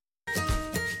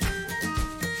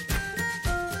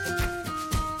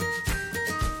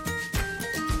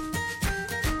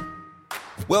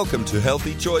Welcome to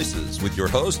Healthy Choices with your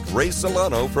host, Ray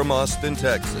Solano from Austin,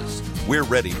 Texas. We're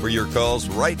ready for your calls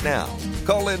right now.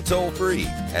 Call in toll-free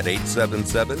at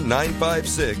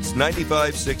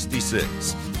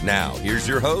 877-956-9566. Now, here's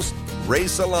your host, Ray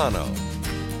Solano.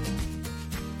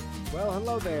 Well,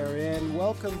 hello there, and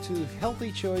welcome to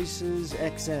Healthy Choices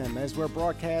XM, as we're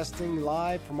broadcasting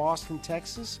live from Austin,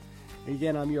 Texas.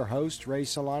 Again, I'm your host, Ray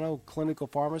Solano, clinical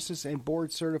pharmacist and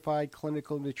board-certified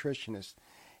clinical nutritionist.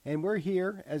 And we're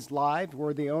here as live.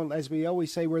 We're the only, as we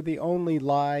always say, we're the only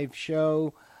live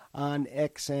show on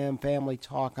XM Family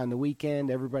Talk on the weekend.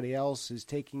 Everybody else is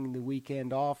taking the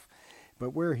weekend off,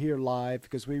 but we're here live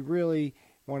because we really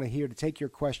want to take your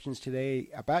questions today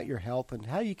about your health and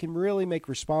how you can really make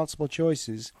responsible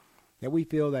choices that we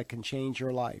feel that can change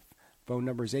your life. Phone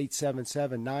number is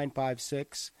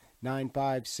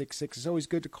 877-956-9566. It's always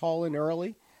good to call in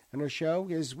early on our show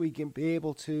as we can be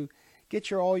able to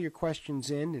get all your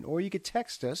questions in, or you could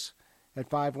text us at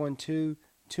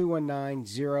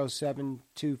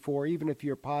 512-219-0724. Even if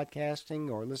you're podcasting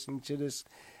or listening to this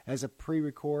as a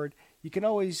pre-record, you can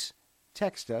always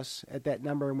text us at that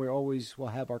number, and we'll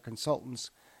have our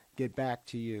consultants get back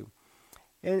to you.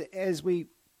 And as we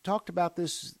talked about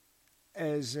this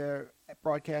as a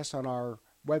broadcast on our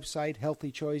website,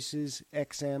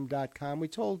 healthychoicesxm.com, we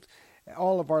told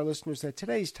all of our listeners that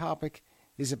today's topic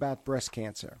is about breast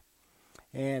cancer.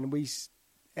 And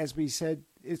as we said,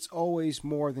 it's always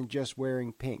more than just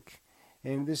wearing pink.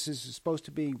 And this is supposed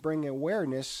to be bringing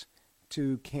awareness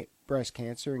to breast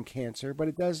cancer and cancer, but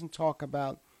it doesn't talk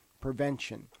about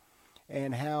prevention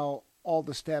and how all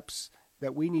the steps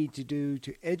that we need to do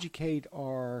to educate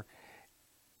from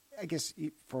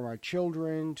our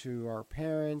children to our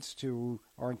parents to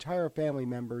our entire family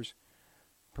members,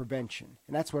 prevention.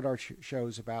 And that's what our show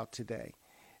is about today.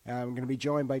 I'm going to be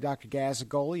joined by Dr.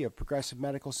 Gazzagoli of Progressive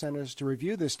Medical Centers to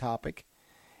review this topic,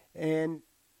 and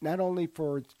not only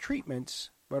for treatments,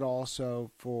 but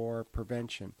also for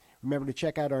prevention. Remember to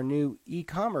check out our new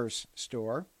e-commerce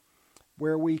store,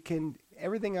 where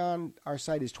everything on our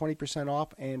site is 20%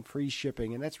 off and free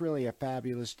shipping, and that's really a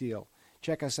fabulous deal.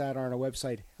 Check us out on our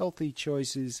website,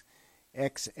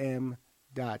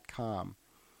 healthychoicesxm.com.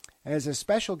 As a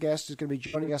special guest is going to be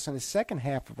joining us on the second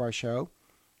half of our show,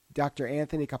 Dr.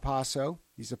 Anthony Capasso.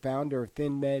 He's the founder of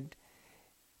ThinMed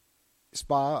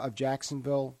Spa of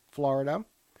Jacksonville, Florida.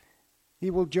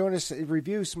 He will join us and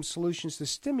review some solutions to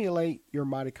stimulate your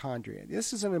mitochondria.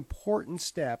 This is an important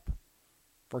step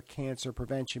for cancer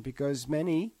prevention because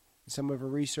some of our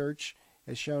research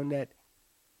has shown that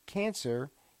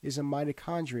cancer is a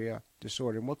mitochondria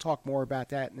disorder. And we'll talk more about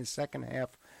that in the second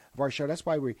half of our show. That's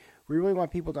why we really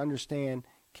want people to understand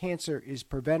cancer is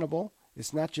preventable.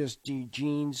 It's not just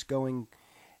genes going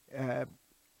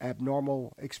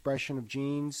abnormal expression of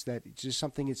genes, that it's just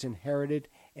something that's inherited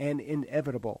and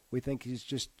inevitable. We think it's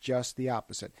just the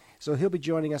opposite. So he'll be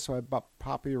joining us by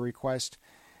popular request.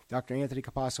 Dr. Anthony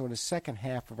Capasso in the second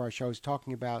half of our show is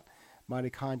talking about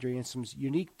mitochondria and some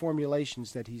unique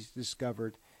formulations that he's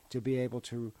discovered to be able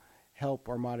to help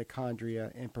our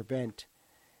mitochondria and prevent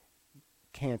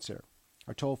cancer.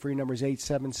 Our toll-free number is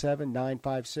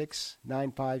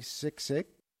 877-956-9566.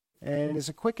 And as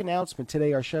a quick announcement,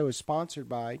 today our show is sponsored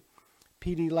by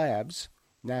PD Labs,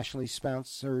 nationally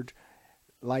sponsored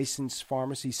licensed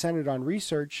pharmacy centered on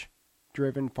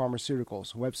research-driven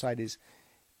pharmaceuticals. The website is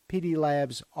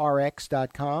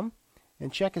pdlabsrx.com.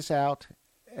 And check us out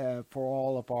for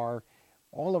all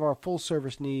of our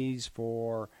full-service needs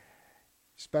for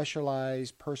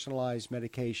specialized, personalized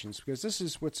medications, because this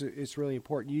is it's really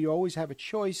important. You always have a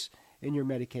choice in your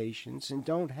medications and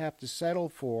don't have to settle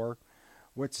for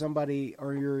what somebody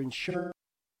or your insurance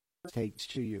takes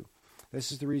to you.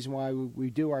 This is the reason why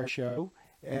we do our show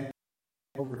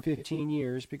over 15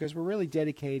 years, because we're really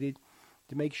dedicated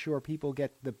to make sure people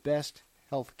get the best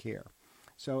health care.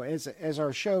 So as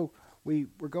our show, we're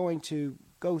going to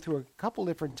go through a couple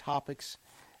different topics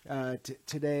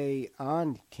today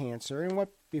on cancer. And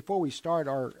before we start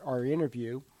our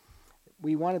interview,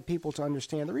 we wanted people to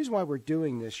understand the reason why we're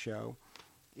doing this show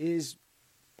is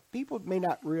people may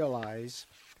not realize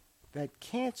that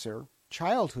cancer,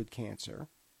 childhood cancer,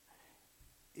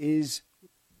 is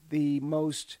the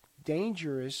most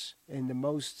dangerous and the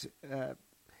most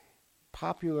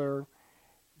popular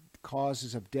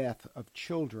causes of death of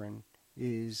children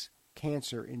is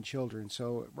cancer in children.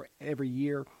 So every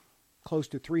year, close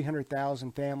to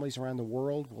 300,000 families around the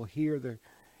world will hear the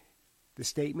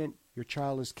statement, your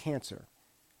child is cancer.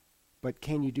 But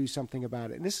can you do something about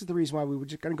it? And this is the reason why we were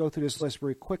just going to go through this list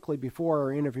very quickly before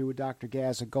our interview with Dr.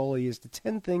 Gazzagoli, is the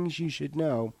 10 things you should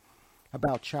know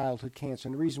about childhood cancer.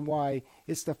 And the reason why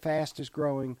it's the fastest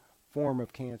growing form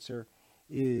of cancer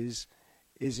is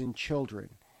in children.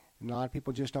 And a lot of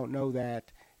people just don't know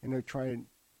that, and they're trying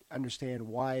to understand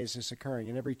why is this occurring.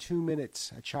 And every 2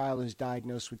 minutes, a child is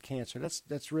diagnosed with cancer.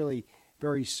 That's really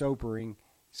very sobering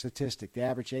statistic. The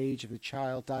average age of the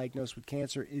child diagnosed with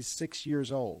cancer is 6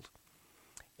 years old.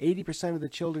 80% of the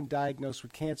children diagnosed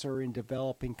with cancer are in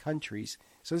developing countries.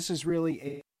 So this is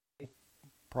really a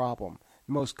problem.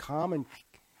 The most common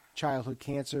childhood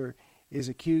cancer is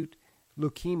acute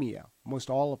leukemia. Almost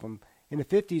all of them. In the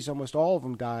 50s, almost all of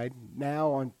them died.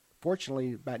 Now,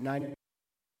 unfortunately, about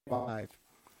 95.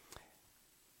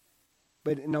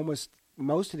 But in almost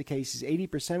most of the cases,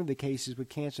 80% of the cases with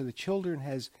cancer, the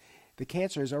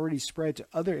cancer has already spread to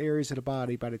other areas of the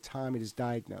body by the time it is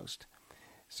diagnosed.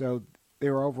 So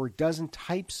there are over a dozen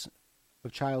types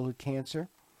of childhood cancer,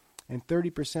 and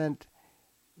 30%,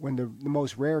 when the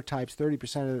most rare types,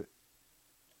 30%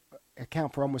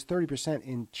 account for almost 30%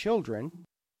 in children.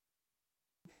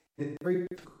 It's very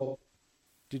difficult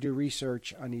to do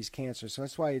research on these cancers. So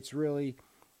that's why it's really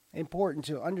important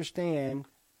to understand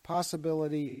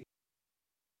possibility,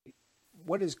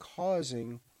 what is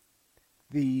causing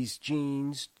these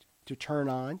genes to turn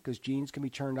on, because genes can be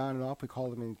turned on and off. We call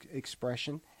them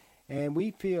expression. And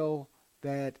we feel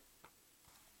that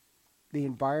the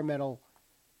environmental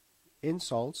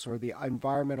insults or the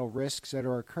environmental risks that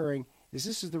are occurring this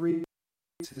is the reason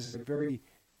this is a very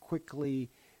quickly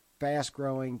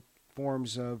fast-growing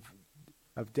forms of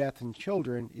death in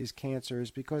children is cancers,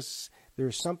 because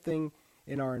there's something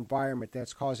in our environment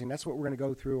that's causing. That's what we're going to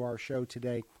go through our show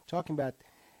today, talking about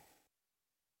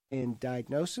in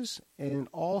diagnosis and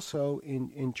also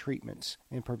in treatments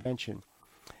and prevention.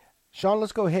 Sean,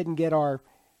 let's go ahead and get our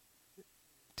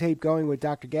tape going with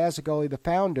Dr. Gazzagoli, the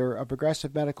founder of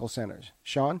Progressive Medical Centers.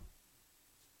 Sean?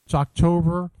 It's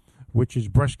October, which is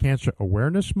Breast Cancer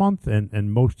Awareness Month,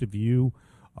 and most of you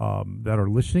that are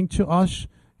listening to us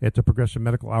at the Progressive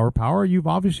Medical Hour Power, you've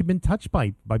obviously been touched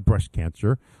by breast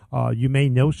cancer. You may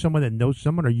know someone that knows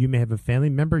someone, or you may have a family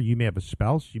member, you may have a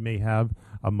spouse, you may have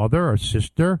a mother or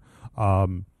sister, a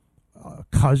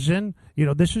cousin. You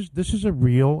know, this is a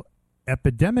real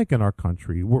epidemic in our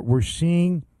country. We're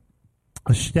seeing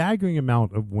a staggering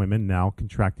amount of women now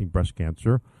contracting breast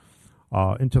cancer,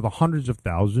 into the hundreds of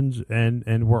thousands,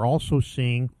 and we're also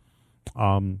seeing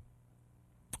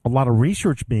a lot of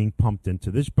research being pumped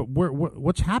into this. But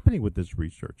what's happening with this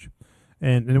research?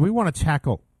 And we want to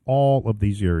tackle all of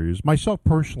these areas. Myself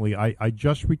personally, I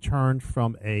just returned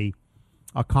from a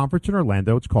conference in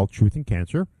Orlando. It's called Truth in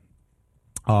Cancer,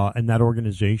 and that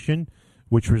organization,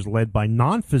 which was led by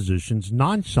non-physicians,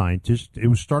 non-scientists, it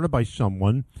was started by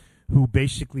someone who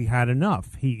basically had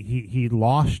enough. He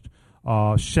lost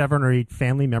 7 or 8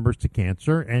 family members to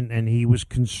cancer, and he was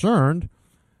concerned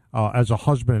as a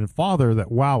husband and father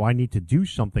that, wow, I need to do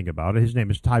something about it. His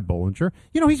name is Ty Bollinger.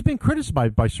 You know, he's been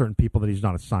criticized by certain people that he's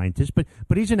not a scientist,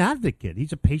 but he's an advocate.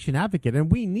 He's a patient advocate,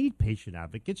 and we need patient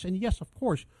advocates. And yes, of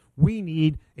course, we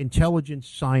need intelligent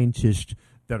scientists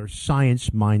that are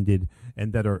science-minded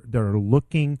and that are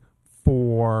looking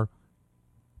for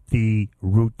the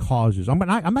root causes. I'm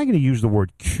not going to use the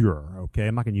word cure, okay?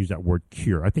 I'm not going to use that word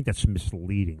cure. I think that's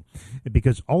misleading,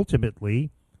 because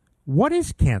ultimately, what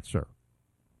is cancer?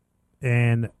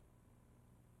 And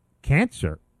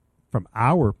cancer, from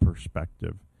our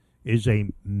perspective, is a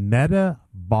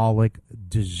metabolic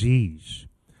disease.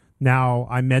 Now,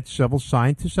 I met several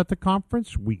scientists at the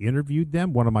conference. We interviewed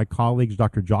them. One of my colleagues,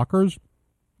 Dr. Jockers,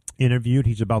 interviewed.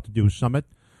 He's about to do a summit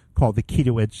called the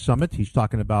Keto Ed Summit. He's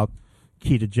talking about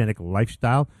ketogenic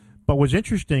lifestyle. But what's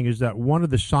interesting is that one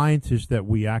of the scientists that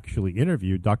we actually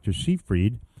interviewed, Dr.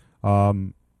 Seyfried,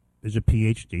 is a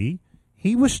PhD.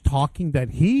 He was talking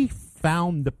that he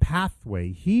found the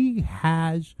pathway. He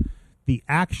has the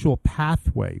actual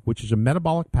pathway, which is a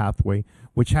metabolic pathway,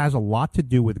 which has a lot to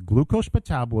do with glucose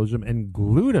metabolism and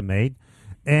glutamate.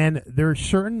 And there are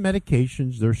certain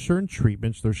medications, there are certain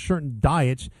treatments, there are certain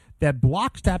diets that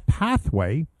blocks that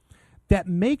pathway that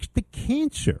makes the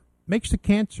cancer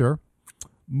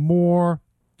more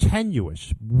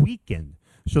tenuous, weakened.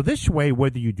 So this way,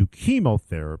 whether you do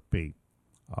chemotherapy,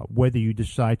 whether you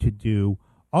decide to do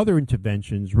other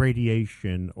interventions,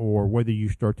 radiation, or whether you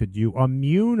start to do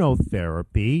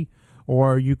immunotherapy,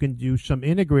 or you can do some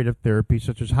integrative therapy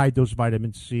such as high-dose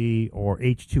vitamin C or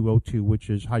H2O2, which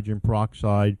is hydrogen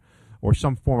peroxide, or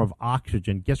some form of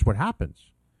oxygen. Guess what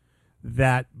happens?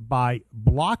 That by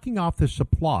blocking off the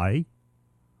supply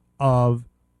of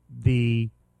the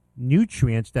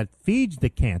nutrients that feeds the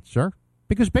cancer,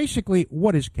 because basically,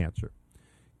 what is cancer?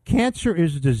 Cancer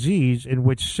is a disease in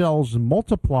which cells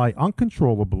multiply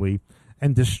uncontrollably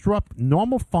and disrupt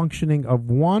normal functioning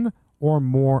of one or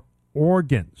more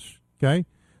organs. Okay,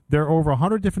 there are over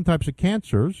 100 different types of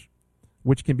cancers,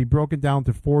 which can be broken down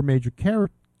to four major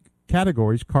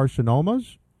categories: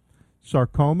 carcinomas,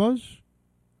 sarcomas,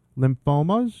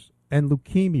 lymphomas, and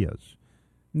leukemias.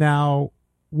 Now,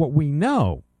 what we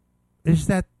know is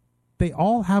that they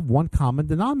all have one common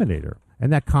denominator,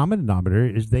 and that common denominator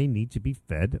is they need to be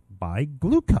fed by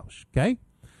glucose. Okay,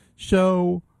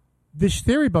 so this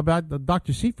theory about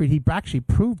Dr. Seyfried, he actually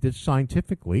proved it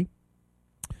scientifically,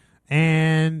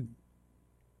 and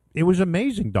it was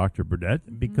amazing, Dr.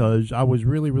 Burdett, because I was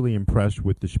really, really impressed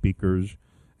with the speakers,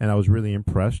 and I was really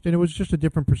impressed, and it was just a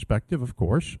different perspective, of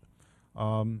course,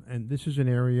 and this is an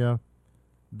area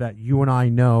that you and I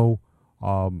know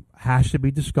has to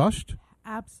be discussed.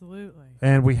 Absolutely.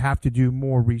 And we have to do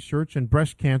more research, and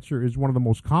breast cancer is one of the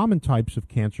most common types of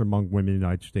cancer among women in the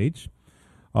United States.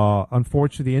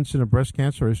 Unfortunately, the incidence of breast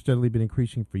cancer has steadily been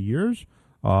increasing for years.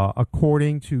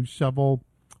 According to several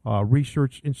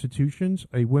research institutions,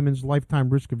 a woman's lifetime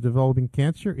risk of developing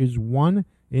cancer is 1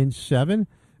 in 7.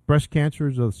 Breast cancer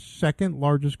is the second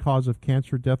largest cause of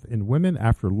cancer death in women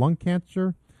after lung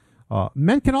cancer.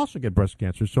 Men can also get breast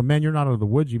cancer. So, men, you're not out of the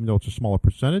woods, even though it's a smaller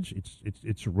percentage.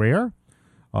 It's rare.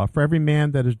 For every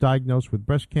man that is diagnosed with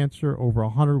breast cancer, over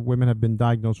 100 women have been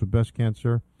diagnosed with breast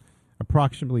cancer.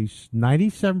 Approximately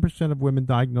 97% of women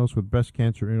diagnosed with breast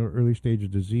cancer in an early stage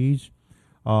of disease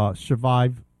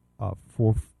survive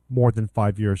for more than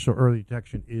 5 years. So early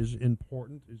detection is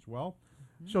important as well.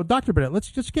 So, Dr. Bennett,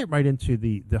 let's just get right into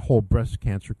the whole breast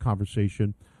cancer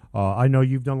conversation. I know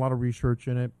you've done a lot of research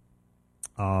in it.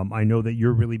 I know that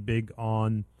you're really big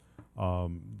on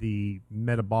the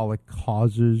metabolic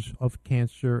causes of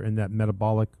cancer, and that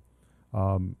metabolic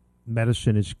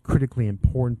medicine is critically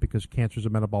important because cancer is a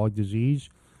metabolic disease.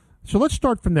 So let's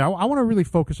start from there. I want to really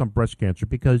focus on breast cancer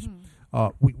because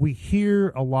we hear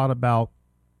a lot about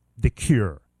the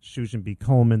cure, Susan B.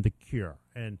 Komen, the cure.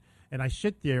 And I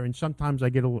sit there and sometimes I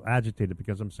get a little agitated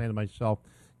because I'm saying to myself,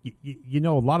 you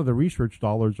know, a lot of the research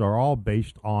dollars are all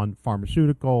based on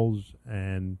pharmaceuticals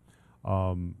and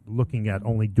looking at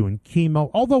only doing chemo,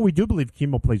 although we do believe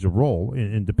chemo plays a role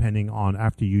in depending on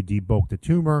after you debulk the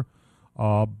tumor.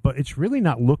 But it's really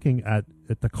not looking at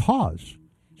the cause.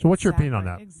 So what's your opinion on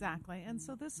that? Exactly. And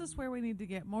so this is where we need to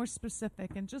get more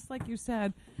specific. And just like you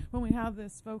said, when we have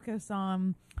this focus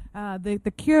on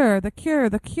the cure, that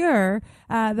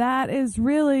is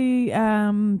really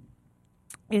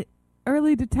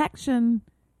early detection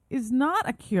is not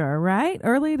a cure, right?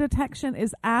 Early detection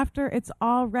is after it's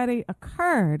already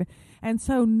occurred. And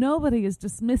so nobody is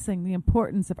dismissing the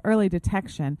importance of early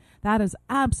detection. That is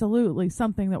absolutely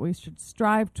something that we should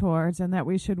strive towards and that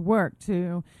we should work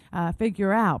to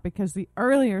figure out, because the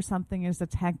earlier something is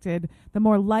detected, the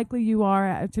more likely you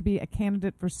are to be a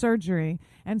candidate for surgery.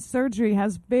 And surgery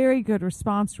has very good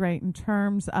response rate in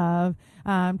terms of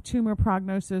tumor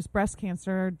prognosis, breast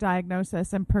cancer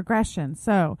diagnosis, and progression.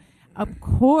 So, of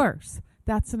course,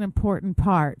 that's an important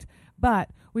part. But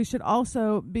we should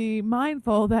also be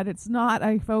mindful that it's not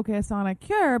a focus on a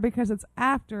cure because it's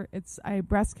after a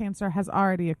breast cancer has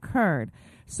already occurred.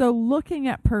 So looking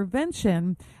at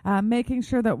prevention, making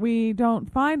sure that we don't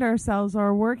find ourselves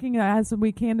or working as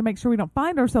we can to make sure we don't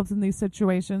find ourselves in these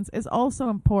situations is also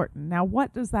important. Now,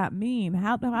 what does that mean?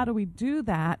 How do we do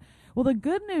that? Well, the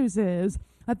good news is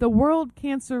that the World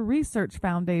Cancer Research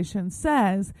Foundation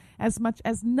says as much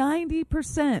as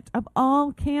 90% of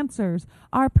all cancers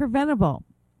are preventable.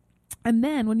 And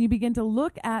then when you begin to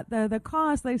look at the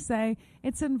cause, they say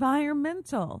it's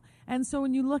environmental. And so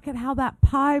when you look at how that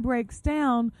pie breaks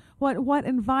down, what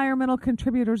environmental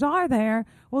contributors are there?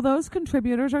 Well, those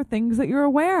contributors are things that you're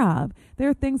aware of.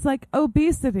 They're things like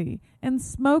obesity and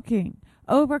smoking,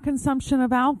 overconsumption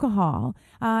of alcohol,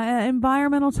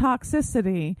 environmental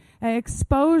toxicity,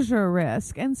 exposure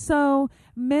risk. And so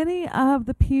many of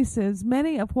the pieces,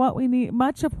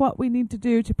 much of what we need to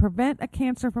do to prevent a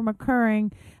cancer from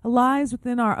occurring lies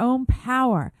within our own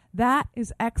power. That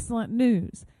is excellent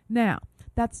news. Now,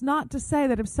 that's not to say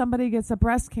that if somebody gets a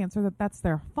breast cancer that's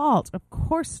their fault. Of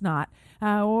course not.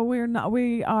 We're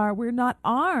not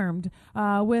armed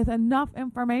with enough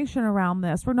information around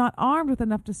this. We're not armed with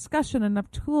enough discussion,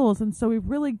 enough tools, and so we've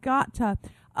really got to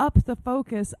up the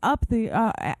focus, up the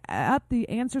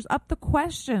answers, up the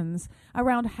questions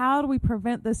around how do we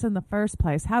prevent this in the first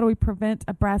place? How do we prevent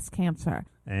a breast cancer?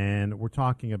 And we're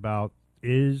talking about,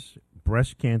 is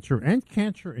breast cancer and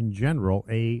cancer in general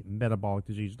a metabolic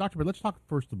disease? Dr. Bird, let's talk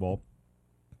first of all,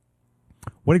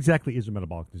 what exactly is a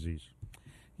metabolic disease?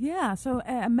 Yeah, so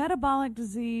a metabolic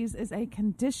disease is a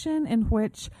condition in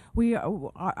which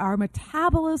our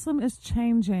metabolism is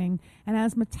changing, and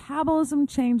as metabolism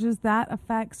changes, that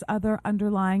affects other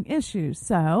underlying issues.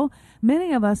 So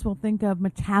many of us will think of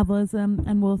metabolism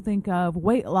and we'll think of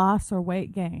weight loss or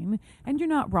weight gain, and you're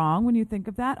not wrong when you think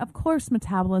of that. Of course,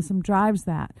 metabolism drives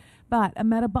that. But a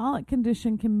metabolic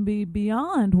condition can be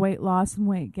beyond weight loss and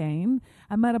weight gain.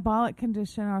 A metabolic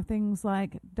condition are things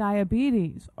like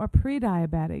diabetes or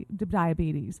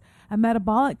diabetes. A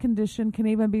metabolic condition can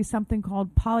even be something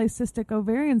called polycystic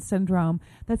ovarian syndrome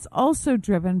that's also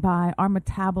driven by our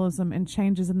metabolism and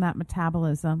changes in that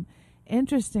metabolism.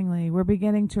 Interestingly, we're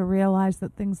beginning to realize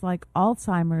that things like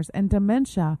Alzheimer's and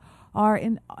dementia are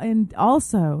in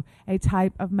also a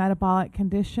type of metabolic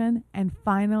condition, and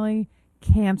finally,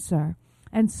 cancer.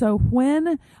 And so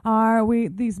when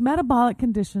these metabolic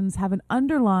conditions have an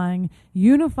underlying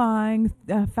unifying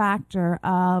factor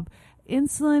of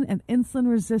insulin and insulin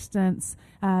resistance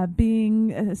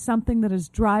being something that is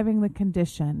driving the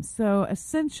condition. So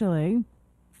essentially,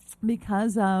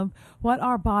 because of what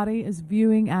our body is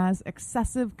viewing as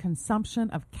excessive consumption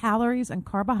of calories and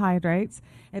carbohydrates,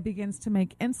 it begins to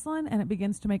make insulin, and it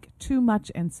begins to make too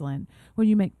much insulin. When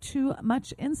you make too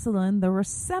much insulin, the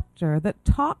receptor that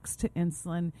talks to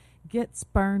insulin gets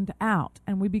burned out,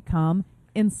 and we become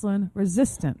insulin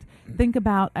resistant. Think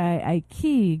about a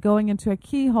key going into a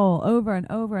keyhole over and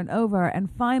over and over,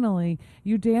 and finally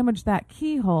you damage that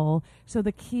keyhole so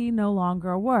the key no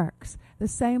longer works. The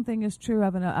same thing is true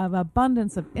of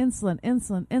abundance of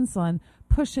insulin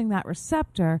pushing that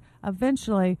receptor.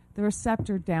 Eventually the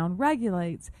receptor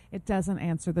down-regulates. It doesn't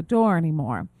answer the door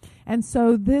anymore. And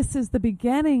so this is the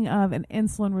beginning of an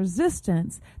insulin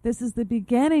resistance. This is the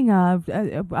beginning of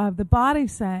the body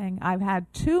saying, I've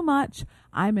had too much,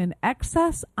 I'm in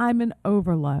excess, I'm in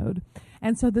overload.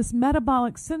 And so this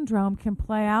metabolic syndrome can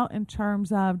play out in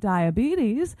terms of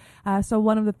diabetes. So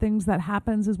one of the things that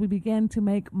happens is we begin to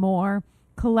make more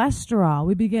cholesterol.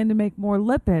 We begin to make more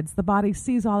lipids. The body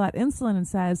sees all that insulin and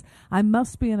says, I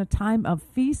must be in a time of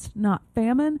feast, not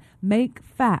famine. Make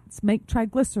fats, make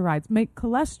triglycerides, make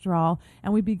cholesterol,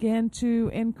 and we begin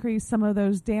to increase some of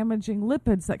those damaging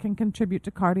lipids that can contribute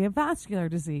to cardiovascular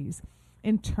disease.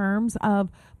 In terms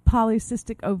of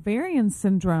polycystic ovarian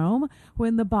syndrome,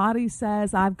 when the body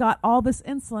says, I've got all this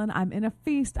insulin, I'm in a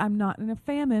feast, I'm not in a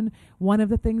famine, one of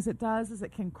the things it does is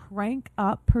it can crank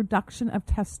up production of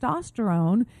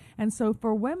testosterone. And so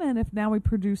for women, if now we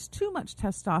produce too much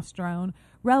testosterone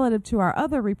relative to our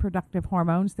other reproductive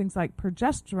hormones, things like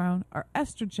progesterone or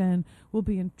estrogen, will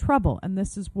be in trouble. And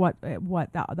this is what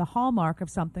the hallmark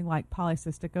of something like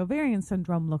polycystic ovarian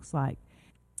syndrome looks like.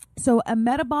 So a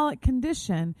metabolic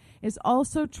condition is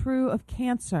also true of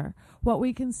cancer. What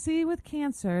we can see with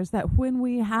cancer is that when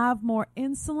we have more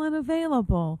insulin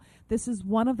available, this is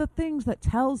one of the things that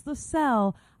tells the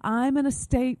cell, I'm in a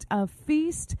state of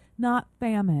feast, not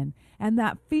famine. And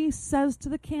that feast says to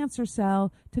the cancer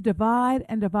cell to divide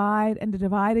and divide and to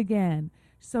divide again.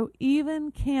 So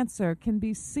even cancer can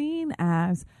be seen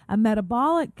as a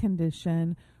metabolic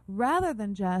condition rather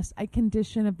than just a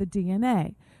condition of the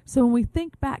DNA. So when we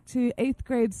think back to 8th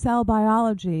grade cell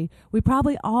biology, we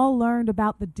probably all learned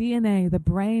about the DNA, the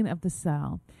brain of the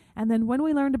cell. And then when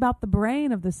we learned about the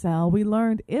brain of the cell, we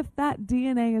learned if that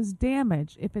DNA is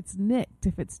damaged, if it's nicked,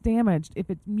 if it's damaged, if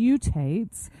it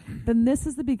mutates, then this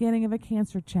is the beginning of a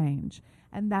cancer change.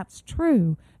 And that's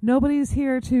true. Nobody's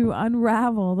here to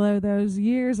unravel those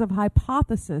years of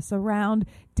hypothesis around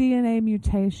DNA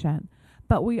mutation.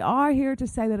 But we are here to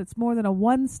say that it's more than a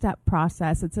one-step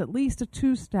process. It's at least a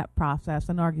two-step process,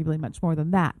 and arguably much more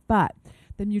than that. But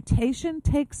the mutation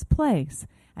takes place,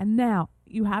 and now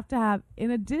you have to have,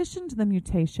 in addition to the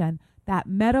mutation, that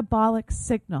metabolic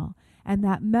signal. And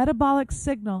that metabolic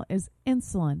signal is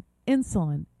insulin,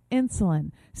 insulin,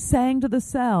 insulin, saying to the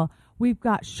cell, we've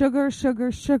got sugar,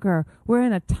 sugar, sugar. We're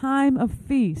in a time of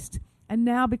feast. And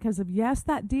now because of, yes,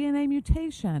 that DNA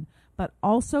mutation, but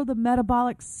also the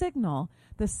metabolic signal,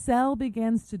 the cell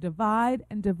begins to divide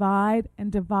and divide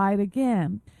and divide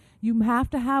again. You have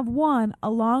to have one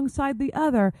alongside the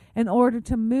other in order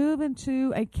to move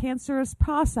into a cancerous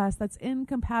process that's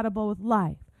incompatible with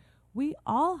life. We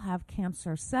all have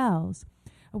cancer cells.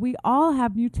 We all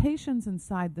have mutations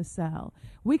inside the cell.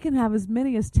 We can have as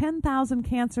many as 10,000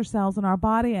 cancer cells in our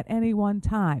body at any one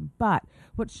time. But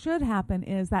what should happen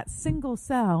is that single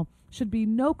cell should be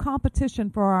no competition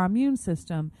for our immune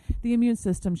system. The immune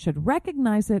system should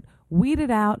recognize it, weed it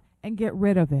out, and get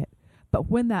rid of it. But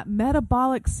when that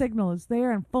metabolic signal is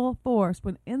there in full force,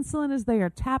 when insulin is there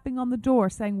tapping on the door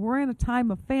saying we're in a time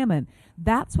of famine,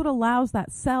 that's what allows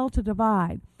that cell to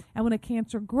divide. And when a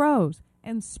cancer grows,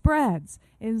 and spreads,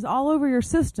 is all over your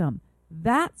system.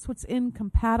 That's what's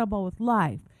incompatible with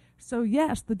life. So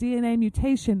yes, the DNA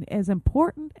mutation is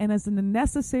important and is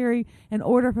necessary in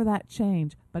order for that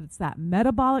change, but it's that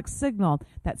metabolic signal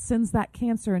that sends that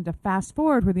cancer into fast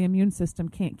forward where the immune system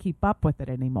can't keep up with it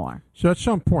anymore. So that's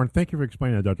so important. Thank you for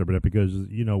explaining that, Dr. Burnett, because,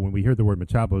 when we hear the word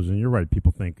metabolism, you're right,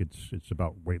 people think it's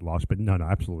about weight loss, but no,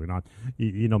 absolutely not.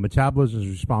 Metabolism is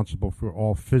responsible for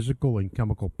all physical and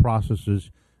chemical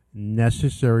processes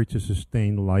necessary to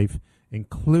sustain life,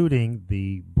 including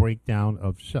the breakdown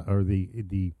of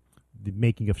the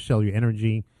making of cellular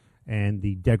energy and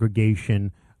the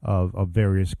degradation of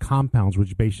various compounds,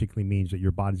 which basically means that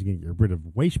your body's going to get rid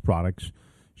of waste products.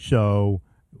 So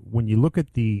when you look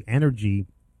at the energy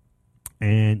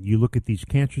and you look at these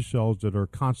cancer cells that are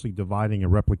constantly dividing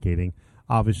and replicating,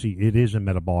 obviously it is a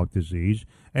metabolic disease.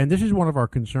 And this is one of our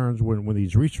concerns when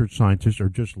these research scientists are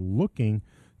just looking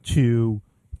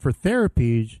for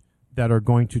therapies that are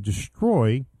going to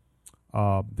destroy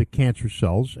the cancer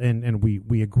cells, and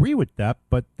we agree with that,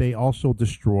 but they also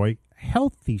destroy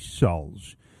healthy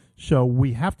cells. So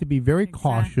we have to be very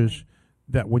cautious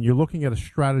that when you're looking at a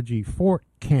strategy for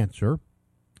cancer,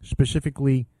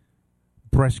 specifically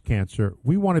breast cancer,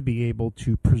 we want to be able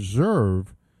to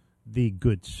preserve the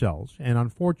good cells. And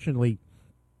unfortunately,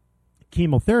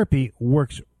 chemotherapy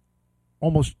works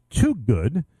almost too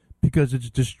good because it's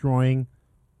destroying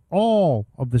all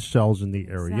of the cells in the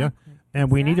area. And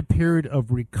we need a period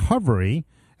of recovery.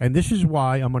 And this is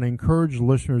why I'm going to encourage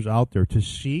listeners out there to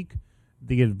seek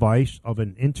the advice of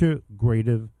an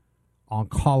integrative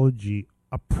oncology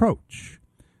approach.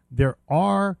 There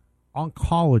are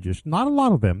oncologists, not a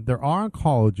lot of them, there are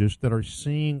oncologists that are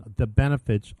seeing the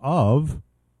benefits of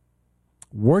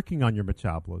working on your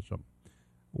metabolism,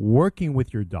 working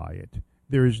with your diet.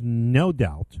 There is no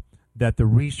doubt that the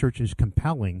research is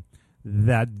compelling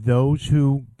that those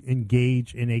who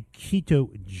engage in a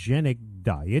ketogenic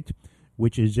diet,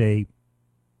 which is a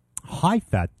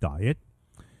high-fat diet,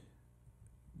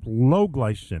 low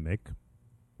glycemic,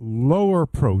 lower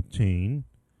protein,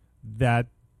 that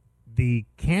the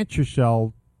cancer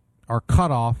cell are cut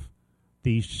off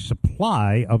the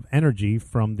supply of energy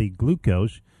from the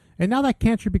glucose, and now that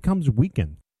cancer becomes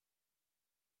weakened.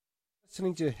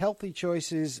 Listening to Healthy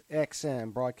Choices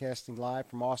XM, broadcasting live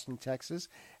from Austin, Texas,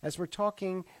 as we're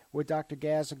talking with Dr.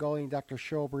 Gazzagoli and Dr.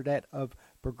 Cheryl Burdett of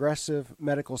Progressive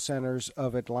Medical Centers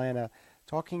of Atlanta,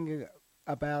 talking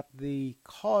about the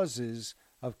causes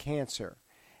of cancer.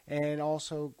 And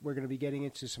also, we're going to be getting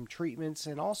into some treatments,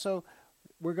 and also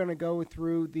we're going to go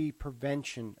through the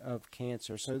prevention of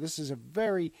cancer. So this is a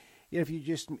very, if you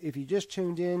just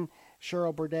tuned in,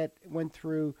 Cheryl Burdett went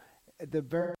through the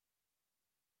very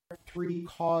 3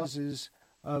 causes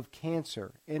of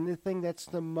cancer. And the thing that's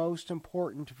the most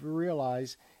important to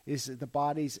realize is that the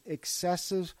body's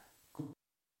excessive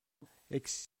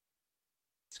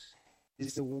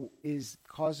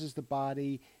causes the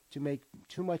body to make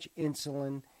too much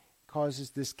insulin,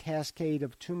 causes this cascade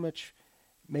of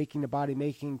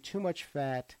making too much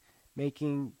fat,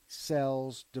 making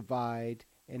cells divide,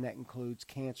 and that includes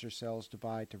cancer cells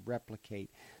divide to replicate.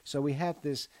 So we have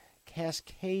this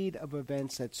cascade of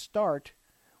events that start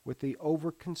with the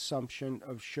overconsumption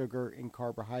of sugar and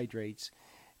carbohydrates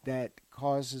that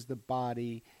causes the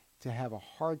body to have a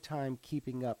hard time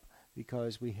keeping up,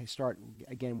 because we start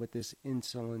again with this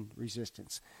insulin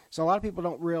resistance. So a lot of people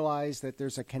don't realize that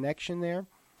there's a connection there,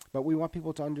 but we want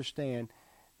people to understand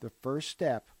the first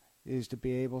step is to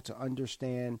be able to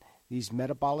understand these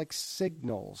metabolic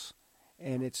signals,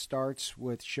 and it starts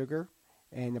with sugar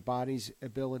and the body's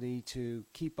ability to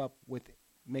keep up with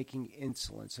making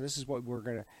insulin. So this is what we're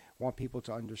going to want people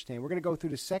to understand. We're going to go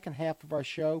through the second half of our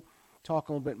show, talk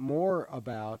a little bit more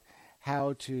about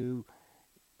how to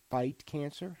fight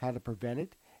cancer, how to prevent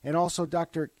it, and also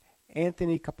Dr.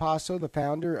 Anthony Capasso, the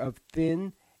founder of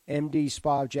Thin MD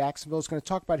Spa of Jacksonville, is going to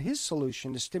talk about his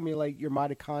solution to stimulate your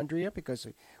mitochondria, because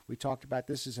we talked about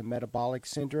this as a metabolic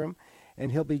syndrome,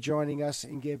 and he'll be joining us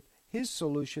and give his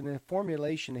solution and a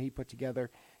formulation that he put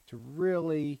together to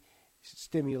really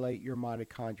stimulate your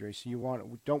mitochondria. So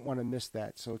don't want to miss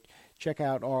that. So check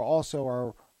out our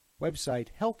website,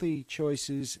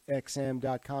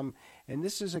 healthychoicesxm.com. And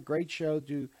this is a great show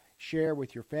to share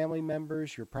with your family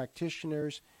members, your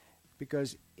practitioners,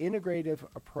 because integrative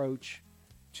approach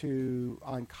to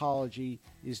oncology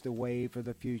is the wave of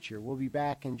the future. We'll be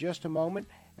back in just a moment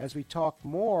as we talk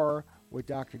more with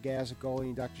Dr. Gazzagoli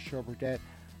and Dr. Cheryl Burdett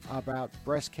about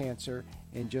breast cancer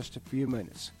in just a few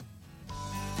minutes.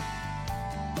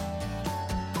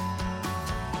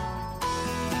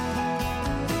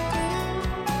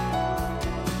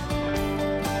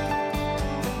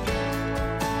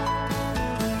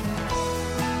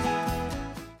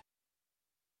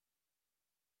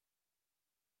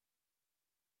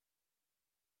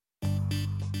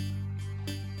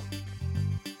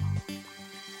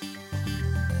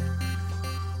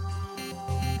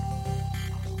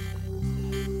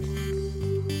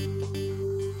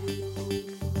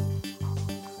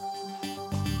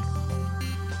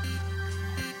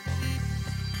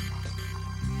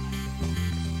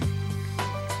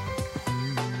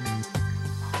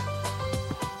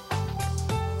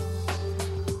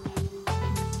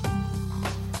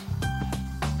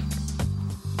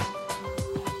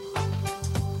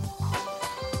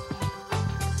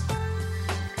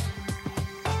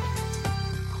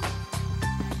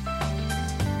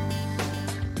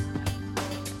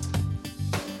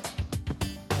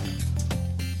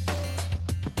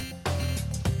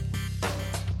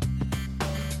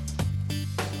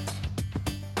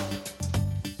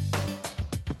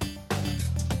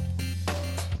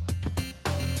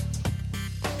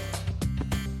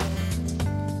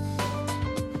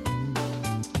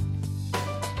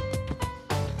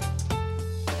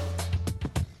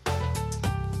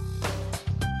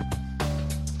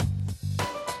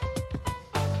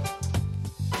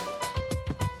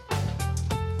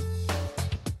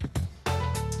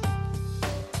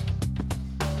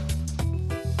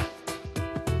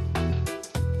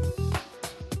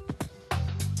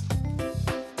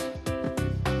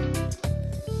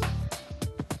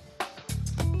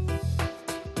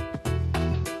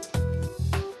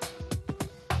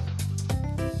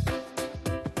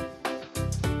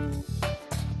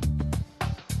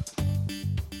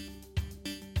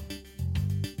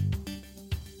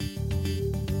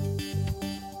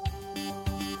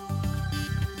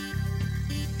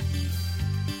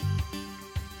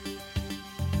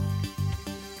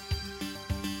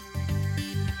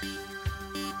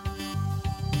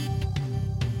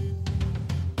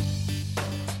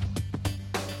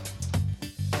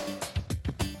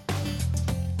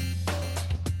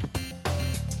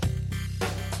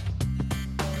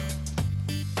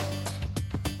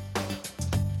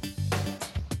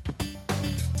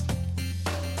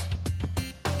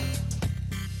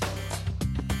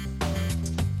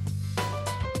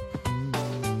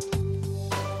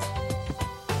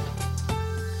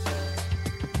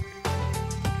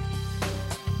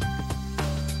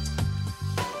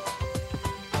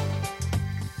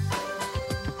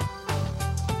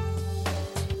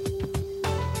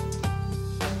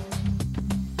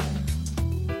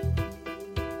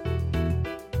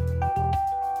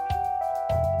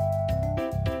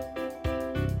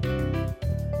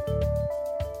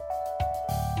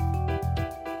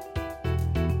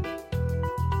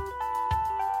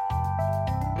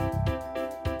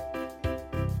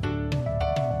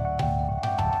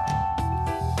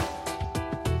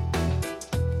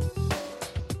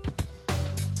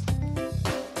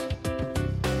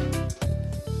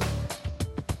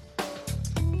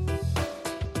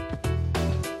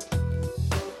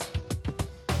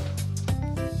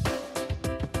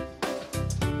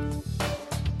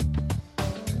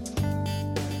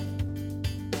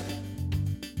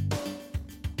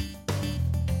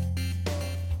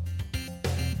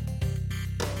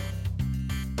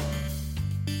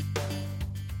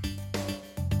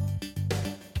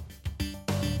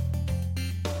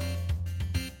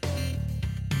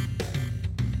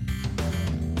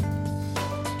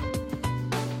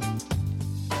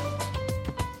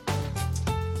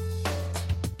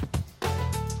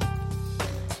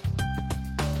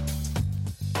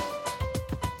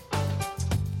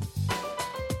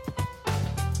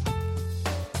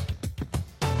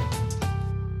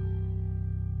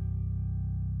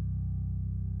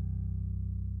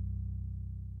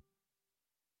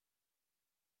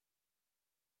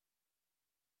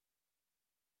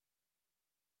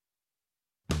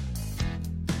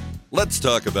 Let's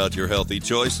talk about your healthy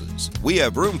choices. We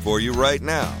have room for you right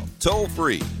now. Toll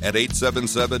free at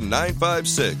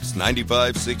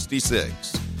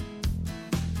 877-956-9566.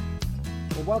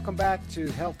 Well, welcome back to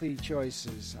Healthy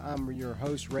Choices. I'm your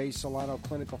host, Ray Solano,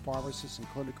 clinical pharmacist and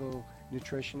clinical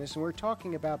nutritionist, and we're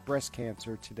talking about breast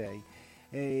cancer today.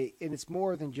 And it's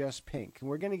more than just pink. And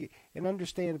we're going to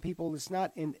understand, people, it's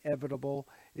not inevitable.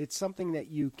 It's something that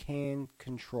you can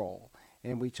control.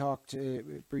 And we talked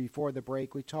before the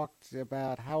break, we talked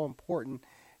about how important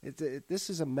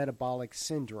this is a metabolic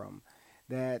syndrome,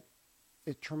 that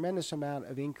a tremendous amount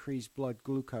of increased blood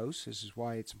glucose, this is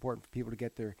why it's important for people to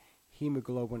get their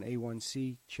hemoglobin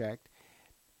A1C checked,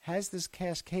 has this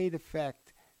cascade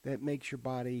effect that makes your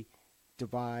body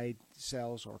divide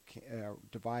cells or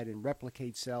divide and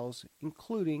replicate cells,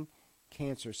 including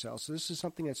cancer cells. So this is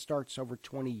something that starts over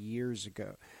 20 years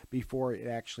ago before it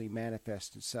actually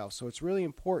manifests itself. So it's really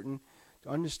important to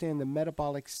understand the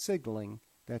metabolic signaling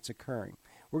that's occurring.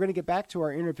 We're going to get back to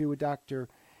our interview with Dr.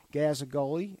 Gaz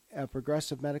Agoli at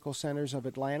Progressive Medical Centers of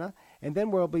Atlanta, and then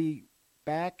we'll be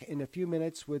back in a few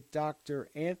minutes with Dr.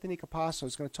 Anthony Capasso,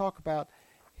 who's going to talk about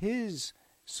his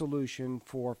solution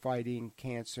for fighting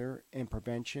cancer and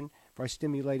prevention by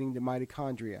stimulating the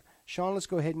mitochondria. Sean, let's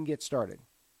go ahead and get started.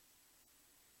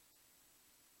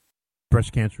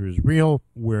 Breast cancer is real.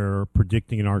 We're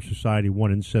predicting in our society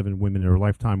 1 in 7 women in their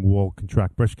lifetime will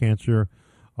contract breast cancer.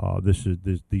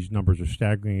 These numbers are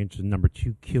staggering. It's the number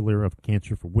 2 killer of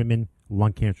cancer for women.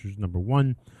 Lung cancer is number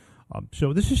 1.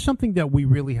 So this is something that we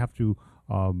really have to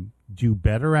do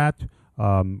better at.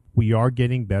 We are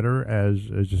getting better as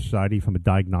a society from a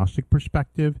diagnostic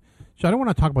perspective. So I don't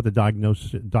want to talk about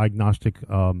the diagnostic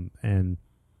and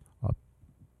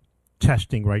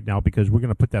testing right now, because we're going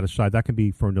to put that aside. That can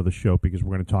be for another show, because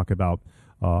we're going to talk about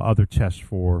other tests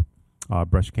for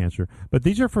breast cancer. But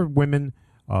these are for women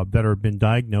that have been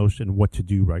diagnosed and what to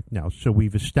do right now. So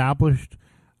we've established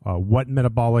what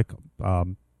metabolic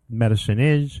medicine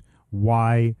is,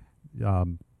 why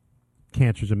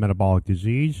cancer is a metabolic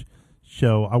disease.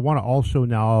 So I want to also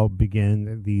now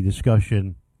begin the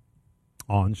discussion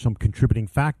on some contributing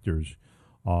factors,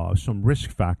 some risk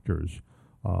factors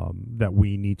that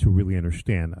we need to really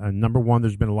understand. Number one,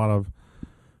 there's been a lot of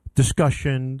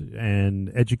discussion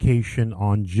and education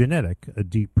on a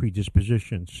deep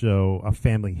predisposition. So a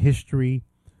family history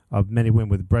of many women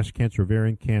with breast cancer,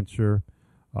 ovarian cancer.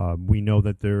 We know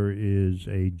that there is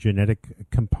a genetic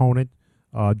component.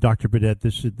 Dr. Burdett,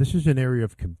 this is an area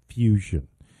of confusion.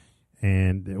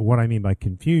 And what I mean by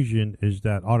confusion is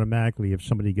that automatically if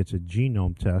somebody gets a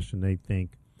genome test and they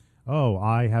think, oh,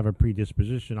 I have a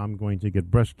predisposition, I'm going to get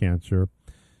breast cancer.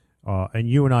 And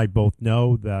you and I both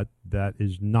know that that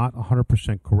is not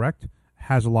 100% correct,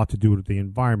 has a lot to do with the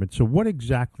environment. So what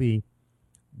exactly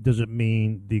does it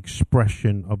mean, the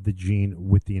expression of the gene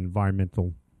with the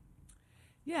environmental?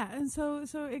 Yeah, and so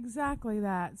exactly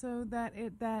that. So that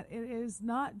it is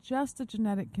not just a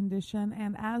genetic condition,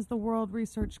 and as the World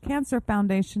Research Cancer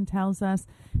Foundation tells us,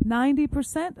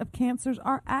 90% of cancers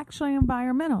are actually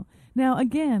environmental. Now,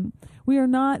 again, we are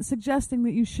not suggesting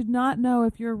that you should not know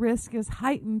if your risk is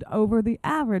heightened over the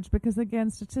average, because,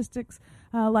 again, statistics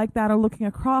like that are looking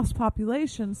across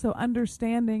populations. So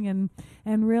understanding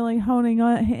and really honing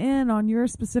in on your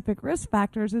specific risk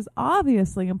factors is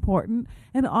obviously important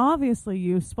and obviously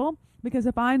useful, because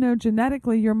if I know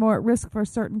genetically you're more at risk for a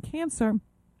certain cancer,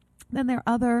 then there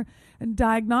are other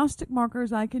diagnostic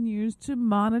markers I can use to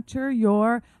monitor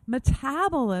your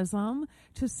metabolism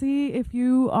to see if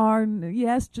you are,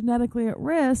 yes, genetically at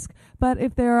risk, but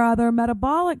if there are other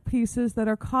metabolic pieces that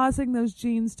are causing those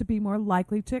genes to be more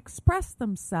likely to express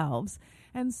themselves.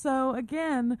 And so,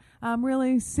 again, I'm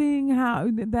really seeing how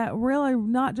that really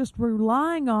not just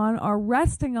relying on or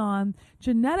resting on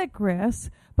genetic risks,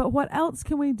 but what else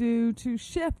can we do to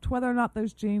shift whether or not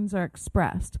those genes are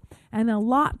expressed? And a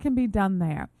lot can be done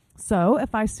there. So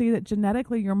if I see that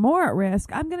genetically you're more at risk,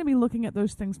 I'm going to be looking at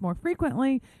those things more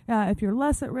frequently. If you're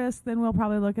less at risk, then we'll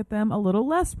probably look at them a little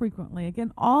less frequently.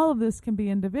 Again, all of this can be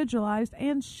individualized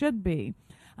and should be.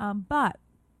 But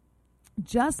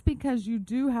just because you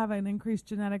do have an increased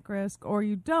genetic risk or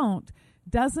you don't,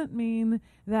 doesn't mean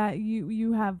that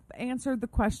you have answered the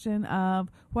question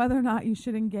of whether or not you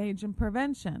should engage in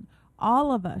prevention.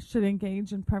 All of us should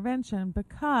engage in prevention,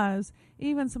 because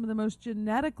even some of the most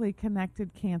genetically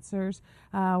connected cancers,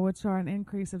 which are an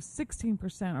increase of 16%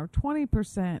 or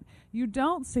 20%, you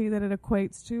don't see that it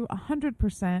equates to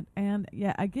 100%. And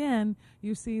yet again,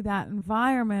 you see that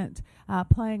environment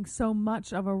playing so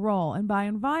much of a role. And by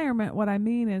environment, what I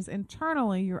mean is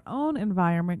internally, your own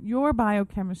environment, your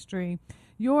biochemistry,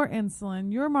 your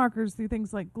insulin, your markers through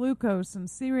things like glucose and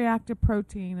C-reactive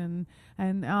protein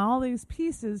and all these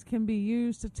pieces can be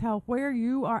used to tell where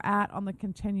you are at on the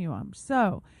continuum.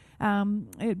 So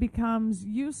it becomes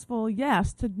useful,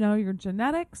 yes, to know your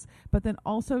genetics, but then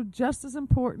also just as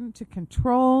important to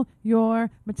control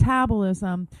your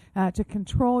metabolism, to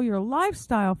control your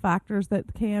lifestyle factors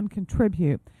that can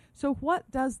contribute. So what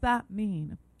does that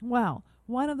mean? Well,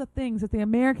 one of the things that the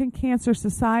American Cancer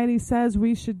Society says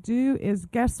we should do is,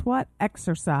 guess what?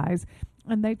 Exercise.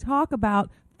 And they talk about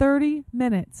 30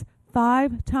 minutes,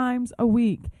 5 times a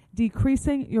week,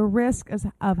 decreasing your risk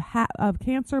of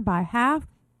cancer by half,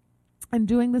 and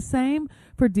doing the same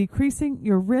for decreasing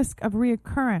your risk of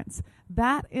reoccurrence.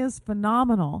 That is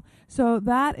phenomenal. So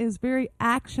that is very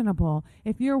actionable.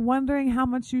 If you're wondering how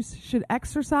much you should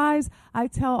exercise, I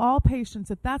tell all patients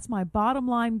that that's my bottom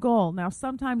line goal. Now,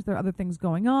 sometimes there are other things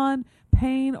going on,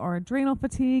 pain or adrenal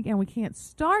fatigue, and we can't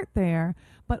start there.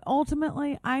 But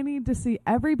ultimately, I need to see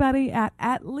everybody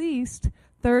at least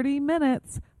 30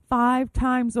 minutes, 5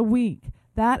 times a week.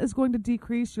 That is going to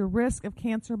decrease your risk of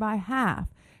cancer by half.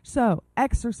 So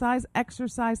exercise,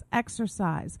 exercise,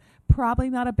 exercise. Probably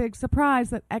not a big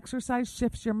surprise that exercise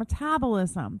shifts your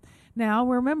metabolism. Now,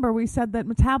 remember, we said that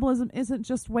metabolism isn't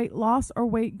just weight loss or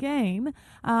weight gain,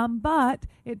 but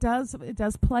it does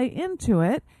play into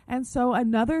it. And so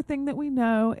another thing that we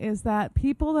know is that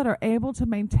people that are able to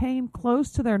maintain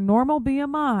close to their normal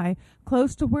BMI,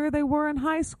 close to where they were in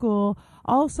high school,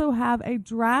 also have a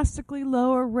drastically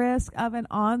lower risk of an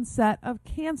onset of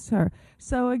cancer.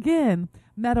 So again,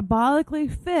 metabolically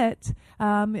fit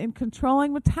in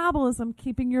controlling metabolism,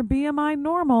 keeping your BMI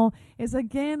normal is,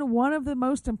 again, one of the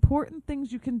most important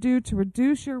things you can do to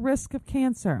reduce your risk of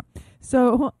cancer.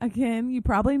 So, again, you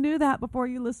probably knew that before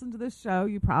you listened to this show.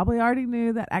 You probably already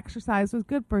knew that exercise was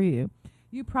good for you.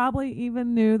 You probably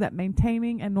even knew that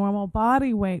maintaining a normal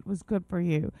body weight was good for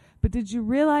you. But did you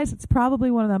realize it's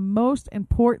probably one of the most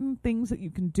important things that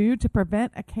you can do to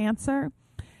prevent a cancer?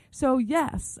 So,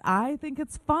 yes, I think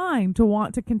it's fine to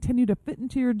want to continue to fit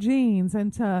into your jeans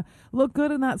and to look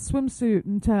good in that swimsuit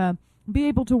and to be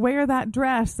able to wear that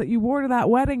dress that you wore to that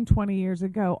wedding 20 years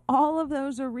ago. All of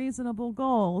those are reasonable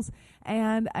goals.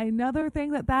 And another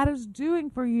thing that is doing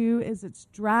for you is it's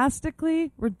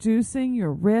drastically reducing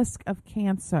your risk of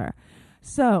cancer.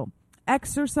 So,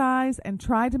 exercise and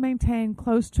try to maintain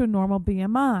close to a normal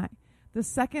BMI. The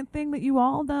second thing that you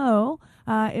all know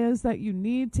is that you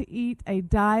need to eat a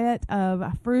diet of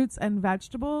fruits and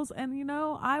vegetables. And, you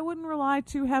know, I wouldn't rely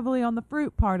too heavily on the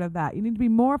fruit part of that. You need to be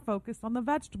more focused on the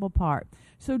vegetable part.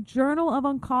 So Journal of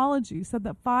Oncology said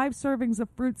that 5 servings of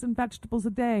fruits and vegetables a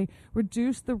day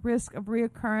reduce the risk of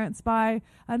reoccurrence by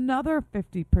another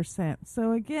 50%.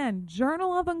 So, again,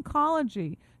 Journal of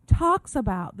Oncology talks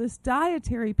about this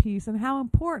dietary piece and how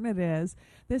important it is.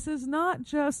 This is not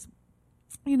just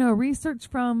research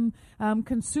from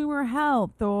Consumer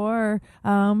Health or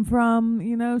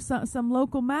from, some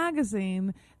local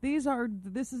magazine. This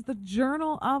is the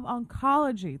Journal of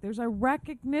Oncology. There's a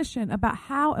recognition about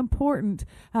how important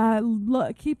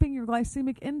keeping your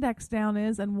glycemic index down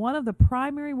is, and one of the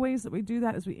primary ways that we do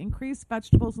that is we increase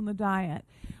vegetables in the diet.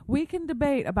 We can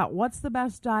debate about what's the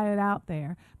best diet out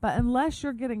there, but unless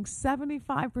you're getting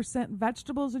 75%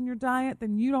 vegetables in your diet,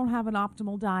 then you don't have an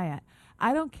optimal diet.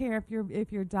 I don't care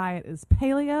if your diet is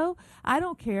paleo. I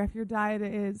don't care if your diet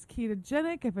is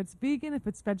ketogenic, if it's vegan, if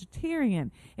it's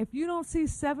vegetarian. If you don't see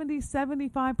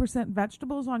 75%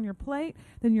 vegetables on your plate,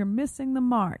 then you're missing the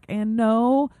mark. And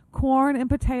no, corn and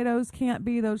potatoes can't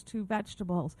be those 2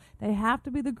 vegetables. They have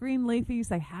to be the green leafies.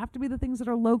 They have to be the things that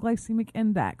are low glycemic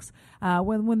index.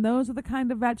 When those are the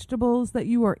kind of vegetables that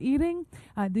you are eating,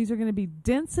 these are going to be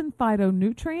dense in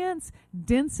phytonutrients,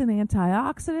 dense in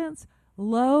antioxidants,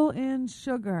 low in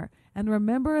sugar. And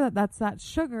remember that's that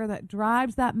sugar that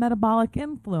drives that metabolic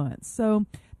influence. So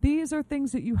these are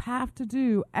things that you have to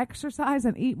do. Exercise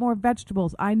and eat more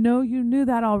vegetables. I know you knew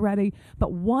that already,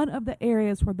 but one of the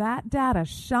areas where that data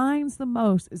shines the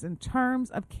most is in terms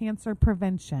of cancer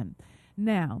prevention.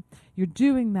 Now, you're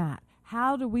doing that.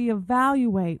 How do we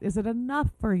evaluate? Is it enough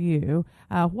for you?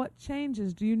 What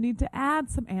changes? Do you need to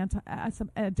add some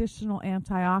additional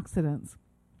antioxidants?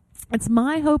 It's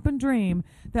my hope and dream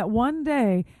that one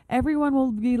day everyone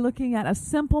will be looking at a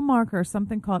simple marker,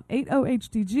 something called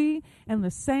 8-OHDG, in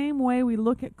the same way we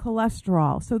look at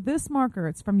cholesterol. So this marker,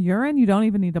 it's from urine. You don't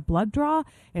even need a blood draw.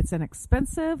 It's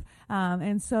inexpensive.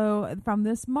 And so from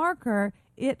this marker,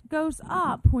 it goes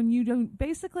up when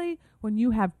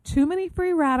you have too many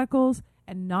free radicals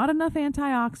and not enough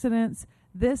antioxidants.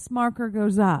 This marker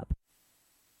goes up.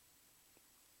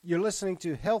 You're listening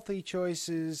to Healthy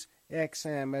Choices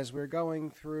XM as we're going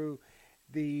through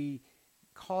the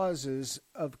causes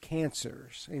of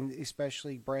cancers, and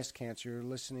especially breast cancer. You're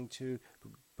listening to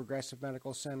Progressive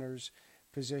Medical Center's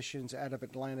physicians out of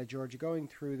Atlanta, Georgia, going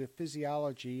through the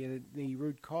physiology and the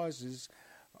root causes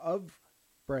of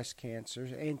breast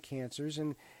cancers and cancers.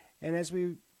 And as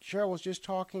Cheryl was just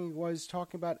talking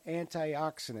about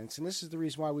antioxidants. And this is the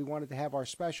reason why we wanted to have our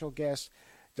special guest,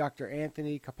 Dr.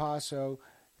 Anthony Capasso,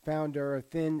 founder of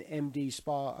Thin MD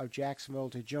Spa of Jacksonville,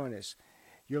 to join us.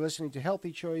 You're listening to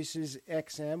Healthy Choices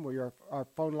XM, where our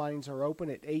phone lines are open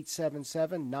at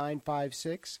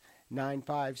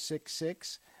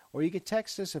 877-956-9566, or you can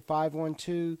text us at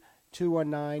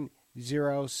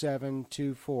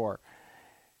 512-219-0724.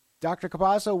 Dr.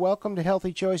 Capasso, welcome to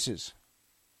Healthy Choices.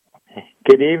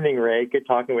 Good evening, Ray. Good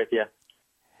talking with you.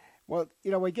 Well,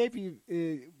 we gave you,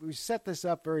 we set this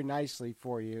up very nicely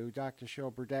for you. Dr.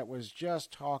 Cheryl Burdette was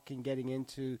just getting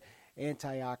into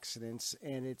antioxidants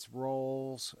and its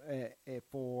roles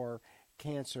for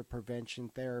cancer prevention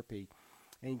therapy,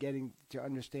 and getting to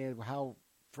understand how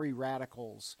free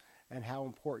radicals and how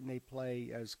important they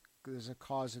play as a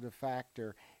causative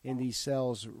factor in these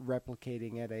cells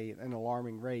replicating at an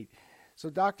alarming rate. So,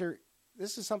 Doctor,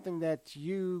 this is something that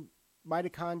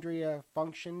mitochondria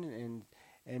function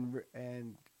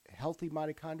and healthy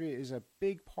mitochondria is a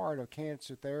big part of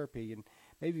cancer therapy. And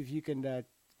maybe if you can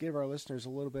give our listeners a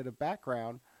little bit of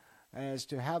background as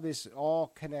to how this all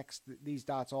connects, these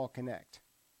dots all connect.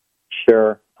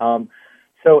 Sure.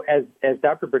 So as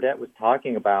Dr. Burdette was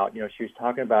talking about, she was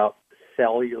talking about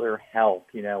cellular health,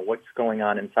 what's going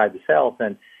on inside the cells.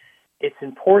 And it's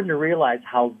important to realize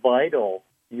how vital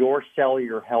your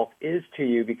cellular health is to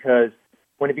you, because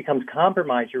when it becomes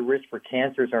compromised, your risk for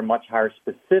cancers are much higher.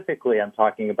 Specifically, I'm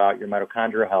talking about your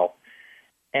mitochondrial health.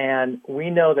 And we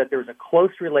know that there's a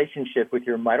close relationship with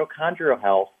your mitochondrial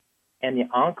health and the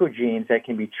oncogenes that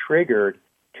can be triggered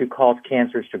to cause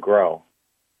cancers to grow.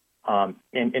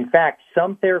 In fact,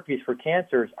 some therapies for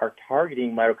cancers are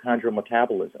targeting mitochondrial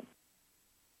metabolism.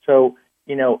 So,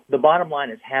 the bottom line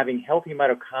is having healthy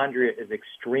mitochondria is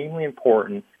extremely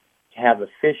important to have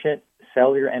efficient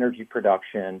cellular energy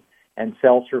production and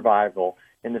cell survival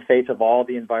in the face of all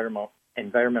the environmental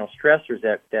stressors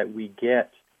that we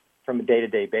get from a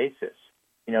day-to-day basis.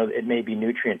 It may be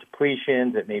nutrient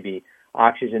depletions, it may be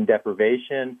oxygen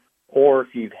deprivation, or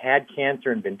if you've had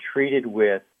cancer and been treated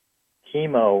with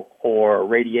chemo or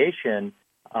radiation,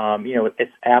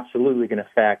 it's absolutely going to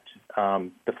affect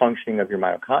the functioning of your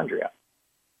mitochondria.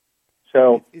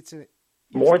 So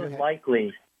more than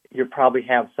likely, you probably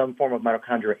have some form of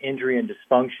mitochondrial injury and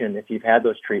dysfunction if you've had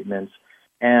those treatments.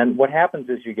 And what happens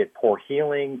is you get poor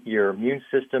healing, your immune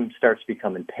system starts to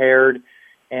become impaired,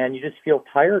 and you just feel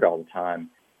tired all the time.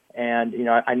 And,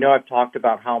 I know I've talked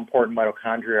about how important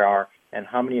mitochondria are and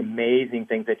how many amazing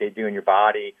things that they do in your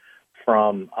body,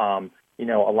 from,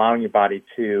 allowing your body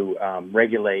to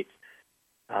regulate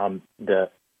the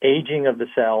aging of the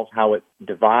cells, how it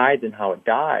divides and how it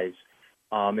dies.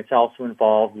 It's also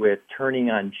involved with turning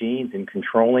on genes and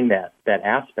controlling that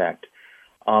aspect.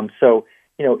 So,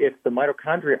 if the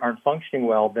mitochondria aren't functioning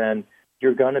well, then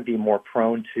you're going to be more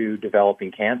prone to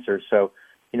developing cancer. So,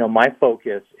 my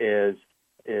focus is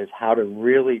how to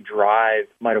really drive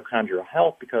mitochondrial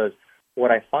health, because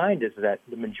what I find is that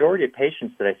the majority of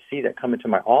patients that I see that come into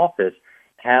my office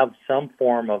have some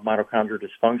form of mitochondrial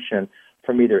dysfunction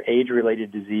from either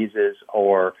age-related diseases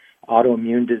or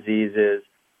autoimmune diseases,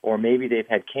 or maybe they've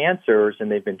had cancers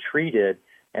and they've been treated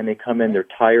and they come in, they're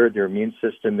tired, their immune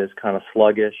system is kind of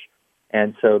sluggish.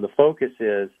 And so the focus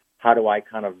is, how do I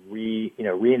kind of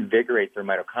reinvigorate their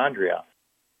mitochondria?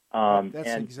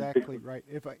 That's exactly right.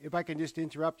 If I can just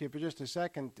interrupt you for just a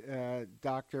second,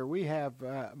 Doctor, we have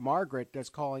Margaret that's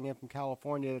calling in from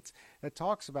California that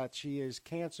talks about she is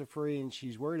cancer-free and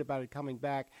she's worried about it coming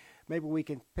back. Maybe we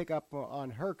can pick up on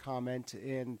her comment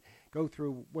and go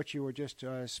through what you were just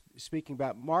speaking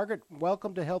about. Margaret,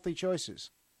 welcome to Healthy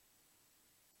Choices.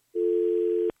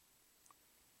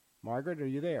 Margaret, are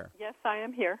you there? Yes, I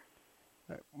am here.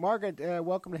 Margaret,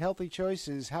 welcome to Healthy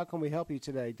Choices. How can we help you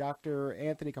today? Dr.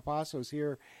 Anthony Capasso is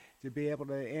here to be able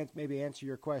to maybe answer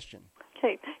your question.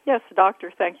 Okay. Yes, doctor,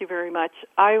 thank you very much.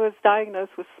 I was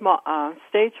diagnosed with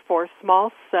stage 4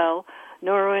 small cell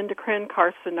neuroendocrine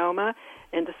carcinoma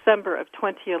in December of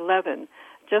 2011.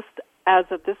 Just as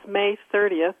of this May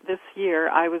 30th this year,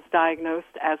 I was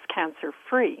diagnosed as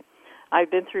cancer-free.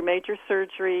 I've been through major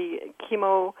surgery,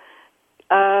 chemo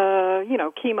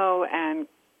and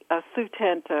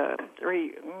Sutent,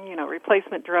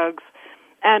 replacement drugs,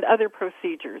 and other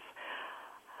procedures.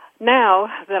 Now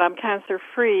that I'm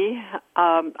cancer-free,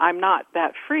 I'm not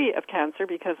that free of cancer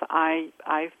because I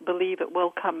believe it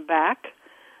will come back.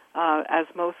 as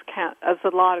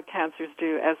a lot of cancers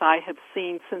do, as I have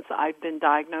seen since I've been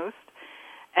diagnosed.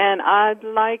 And I'd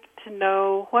like to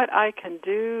know what I can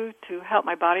do to help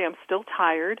my body. I'm still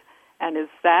tired, and is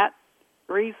that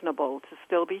reasonable to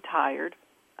still be tired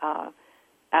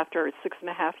after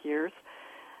 6.5 years?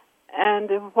 And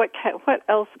what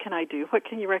else can I do? What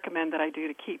can you recommend that I do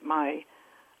to keep my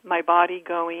body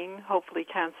going, hopefully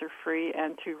cancer-free,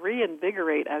 and to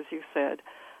reinvigorate, as you said,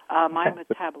 my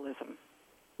metabolism?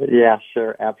 Yeah,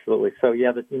 sure, absolutely. So,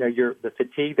 yeah, the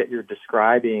fatigue that you're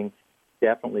describing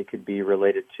definitely could be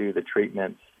related to the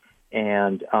treatments.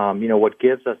 And, what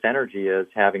gives us energy is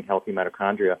having healthy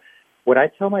mitochondria. What I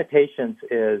tell my patients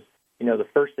is, the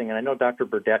first thing, and I know Dr.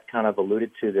 Burdett kind of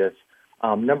alluded to this,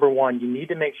 number one, you need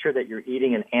to make sure that you're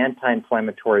eating an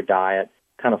anti-inflammatory diet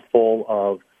kind of full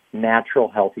of natural,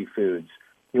 healthy foods.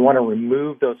 You want to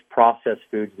remove those processed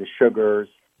foods, the sugars,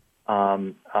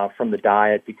 from the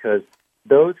diet, because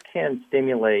those can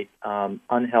stimulate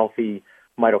unhealthy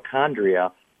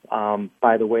mitochondria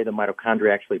by the way the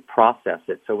mitochondria actually process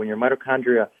it. So when your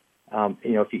mitochondria,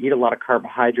 if you eat a lot of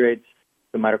carbohydrates,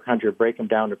 the mitochondria break them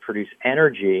down to produce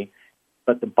energy,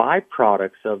 but the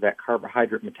byproducts of that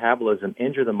carbohydrate metabolism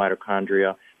injure the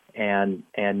mitochondria and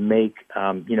make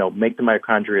the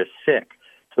mitochondria sick,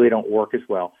 so they don't work as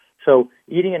well. So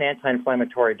eating an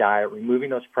anti-inflammatory diet, removing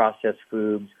those processed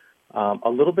foods, a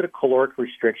little bit of caloric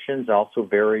restriction is also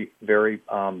very, very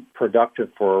productive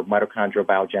for mitochondrial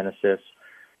biogenesis.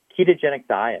 Ketogenic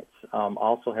diets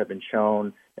also have been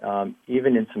shown,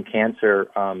 even in some cancer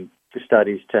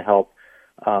studies, to help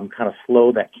kind of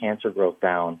slow that cancer growth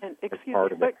down. And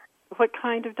what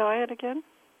kind of diet again?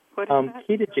 What is that?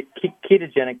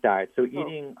 Ketogenic diet. So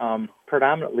eating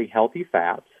predominantly healthy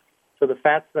fats. So the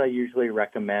fats that I usually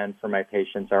recommend for my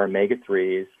patients are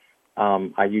omega-3s.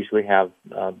 I usually have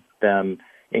them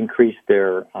increase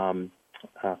their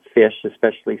fish,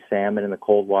 especially salmon and the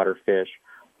cold water fish.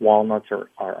 Walnuts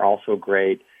are also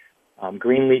great.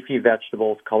 Green leafy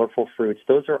vegetables, colorful fruits,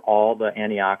 those are all the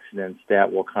antioxidants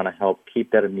that will kind of help keep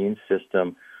that immune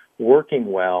system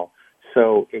working well,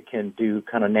 so it can do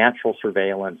kind of natural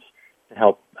surveillance to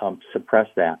help suppress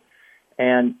that.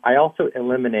 And I also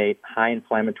eliminate high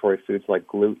inflammatory foods like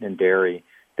gluten and dairy.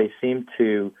 They seem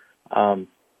to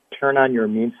turn on your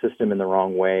immune system in the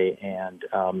wrong way,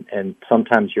 and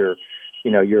sometimes your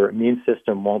immune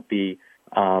system won't be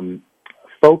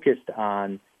focused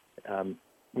on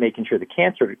making sure the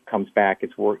cancer comes back.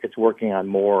 It's working on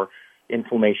more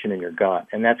inflammation in your gut,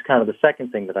 and that's kind of the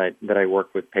second thing that I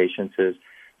work with patients is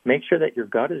make sure that your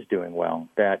gut is doing well,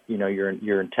 that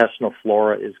your intestinal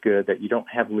flora is good, that you don't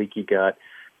have leaky gut,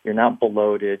 you're not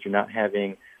bloated, you're not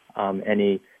having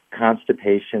any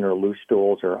constipation or loose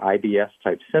stools or IBS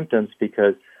type symptoms,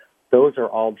 because those are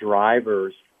all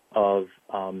drivers of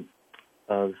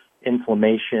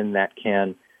inflammation that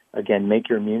can, again, make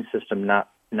your immune system not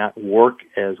work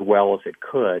as well as it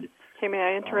could. Okay, may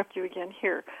I interrupt you again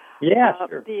here? Yeah,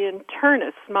 sure.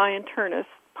 My internist,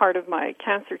 part of my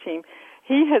cancer team,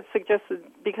 he had suggested,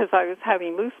 because I was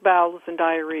having loose bowels and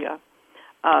diarrhea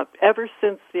ever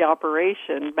since the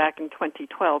operation back in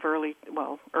 2012, early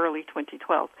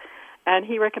 2012, and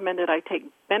he recommended I take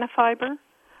Benefiber.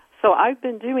 So I've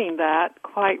been doing that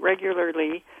quite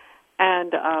regularly,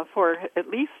 and for at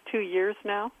least 2 years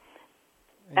now.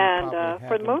 And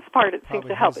for the most part, it seems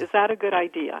to help. Is that a good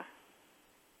idea?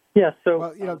 Yeah. So,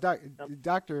 well,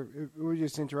 doctor, we'll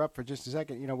just interrupt for just a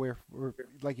second. We're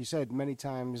like you said, many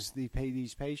times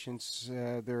these patients,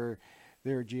 their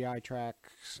GI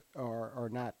tracts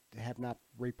have not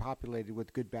repopulated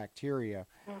with good bacteria,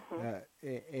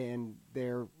 and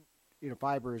their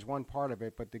fiber is one part of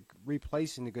it, but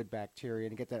replacing the good bacteria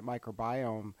and get that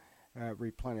microbiome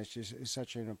replenished is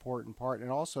such an important part,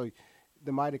 and also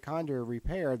the mitochondria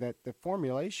repair, that the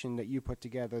formulation that you put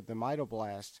together, the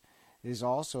Mitoblast, is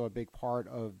also a big part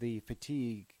of the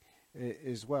fatigue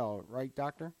as well, right,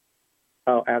 doctor?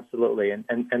 Oh, absolutely, and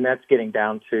that's getting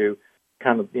down to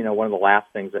kind of one of the last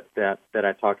things that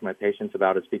I talk to my patients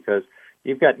about, is because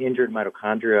you've got injured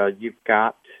mitochondria, you've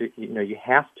got to you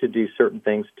have to do certain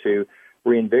things to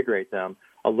reinvigorate them.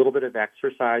 A little bit of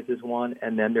exercise is one,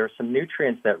 and then there are some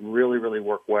nutrients that really, really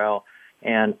work well.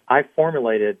 And I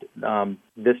formulated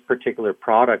this particular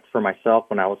product for myself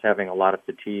when I was having a lot of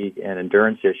fatigue and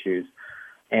endurance issues.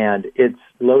 And it's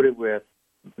loaded with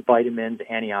vitamins,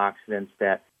 antioxidants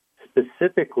that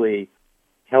specifically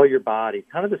tell your body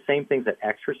kind of the same things that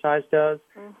exercise does.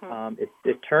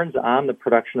 It turns on the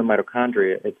production of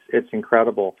mitochondria. It's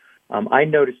incredible. I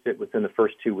noticed it within the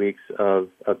first 2 weeks of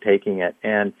taking it.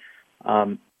 And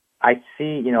I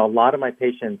see, a lot of my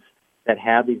patients that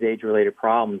have these age-related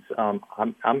problems,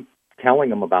 I'm telling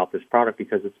them about this product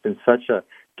because it's been such a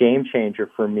game changer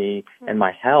for me and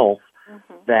my health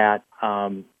that,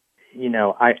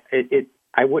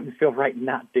 I wouldn't feel right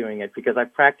not doing it because I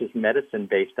practice medicine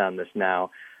based on this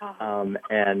now.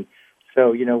 And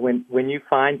so, when you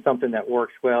find something that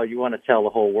works well, you want to tell the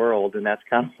whole world, and that's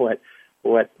kind of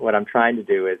what I'm trying to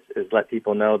do is let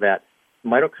people know that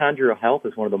mitochondrial health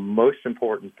is one of the most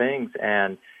important things,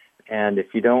 and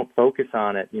if you don't focus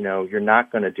on it, you're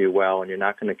not going to do well, and you're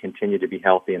not going to continue to be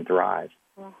healthy and thrive.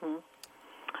 Well,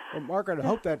 Margaret, I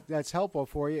hope that's helpful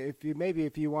for you.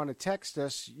 If you want to text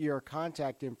us your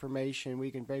contact information,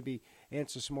 we can maybe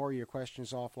answer some more of your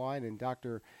questions offline, and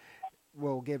Dr.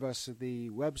 will give us the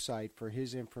website for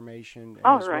his information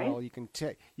as well. You can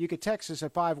text us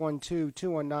at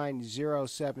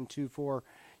 512-219-0724,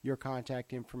 your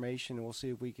contact information, and we'll see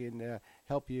if we can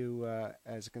help you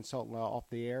as a consultant off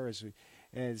the air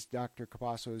as Dr.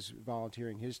 Capasso is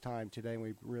volunteering his time today, and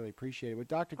we really appreciate it. But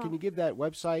Doctor, can you give that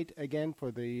website again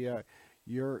for the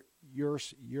your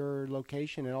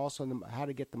location and also how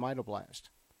to get the MitoBlast?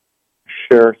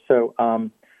 Sure. So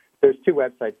there's two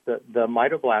websites. The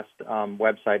MitoBlast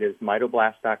website is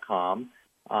mitoblast.com,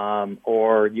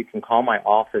 or you can call my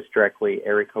office directly,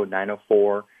 area code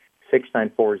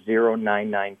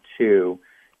 904-694-0992,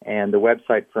 and the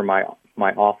website for my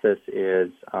office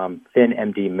is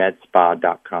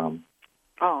thinmdmedspa.com.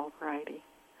 All righty.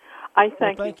 I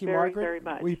thank you very, Margaret. very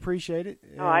much. We appreciate it.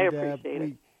 I appreciate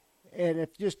it. And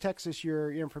if just text us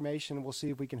your information, we'll see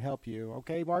if we can help you.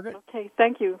 Okay, Margaret? Okay,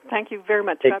 thank you. Thank you very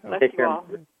much. God bless you all.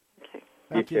 Okay.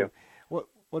 Thank you.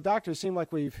 Well, Doctor, it seemed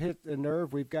like we've hit a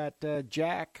nerve. We've got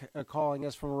Jack calling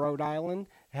us from Rhode Island,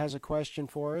 has a question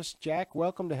for us. Jack,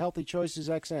 welcome to Healthy Choices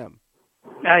XM.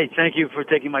 Hi, thank you for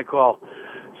taking my call.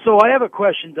 So I have a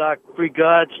question, Doc,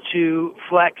 regards to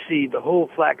flaxseed, the whole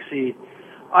flaxseed.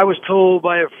 I was told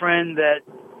by a friend that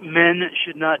men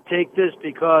should not take this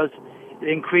because it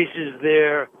increases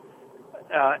their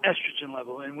estrogen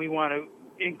level, and we want to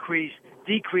decrease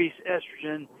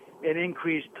estrogen and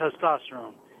increase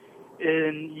testosterone.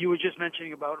 And you were just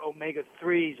mentioning about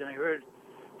omega-3s, and I heard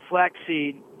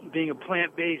flaxseed, being a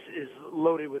plant-based, is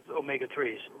loaded with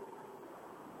omega-3s.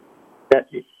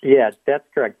 Yeah, that's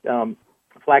correct.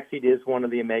 Flaxseed is one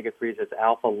of the omega-3s. It's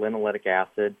alpha-linoleic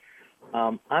acid.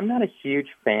 I'm not a huge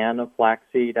fan of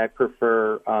flaxseed. I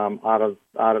prefer out of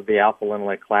the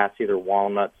alpha-linoleic class either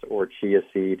walnuts or chia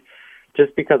seed,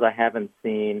 just because I haven't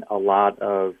seen a lot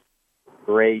of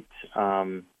great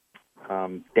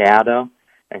data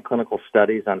and clinical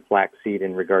studies on flaxseed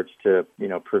in regards to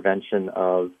prevention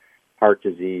of heart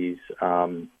disease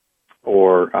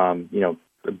or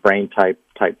brain type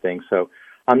things. So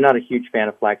I'm not a huge fan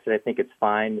of flaxseed. I think it's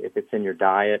fine if it's in your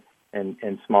diet and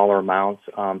in smaller amounts.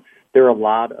 There are a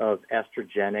lot of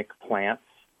estrogenic plants,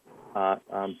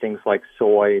 things like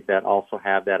soy, that also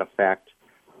have that effect.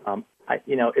 As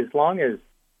long as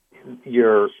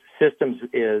your systems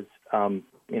is,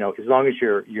 as long as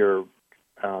you're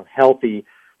healthy,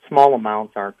 small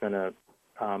amounts aren't going to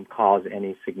cause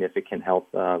any significant health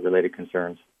related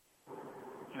concerns.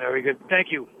 Very good.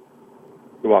 Thank you.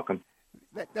 You're welcome.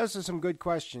 Those are some good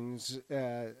questions,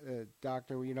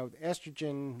 Doctor.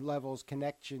 Estrogen levels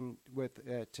connection with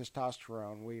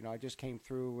testosterone. I just came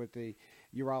through with the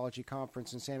urology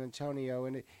conference in San Antonio,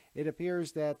 and it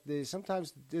appears that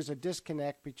sometimes there's a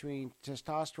disconnect between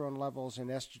testosterone levels and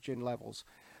estrogen levels.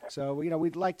 So,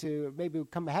 we'd like to maybe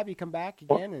have you come back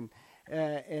again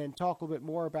and talk a little bit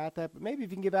more about that. But maybe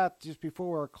if you can give out, just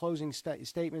before our closing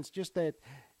statements, just the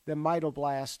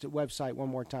MitoBlast website one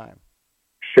more time.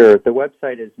 Sure. The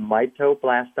website is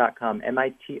mitoblast.com,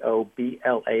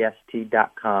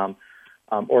 mitoblast.com.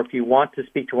 Or if you want to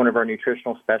speak to one of our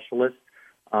nutritional specialists,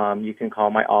 you can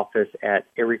call my office at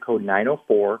area code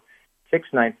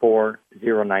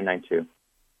 904-694-0992.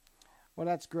 Well,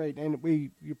 that's great, and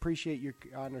we appreciate you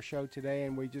on our show today,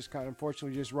 and we just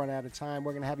unfortunately just run out of time.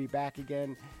 We're going to have you back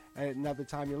again at another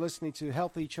time. You're listening to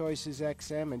Healthy Choices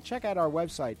XM, and check out our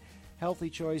website,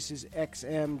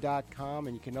 healthychoicesxm.com,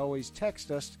 and you can always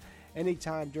text us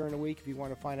anytime during the week if you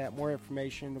want to find out more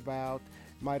information about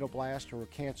MitoBlast or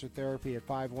cancer therapy at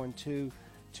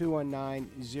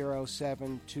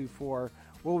 512-219-0724.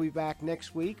 We'll be back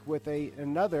next week with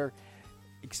another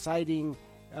exciting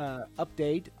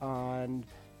update on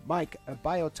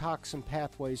biotoxin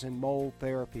pathways and mold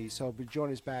therapy. So join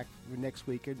us back next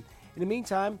week. And in the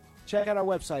meantime, check out our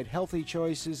website, Healthy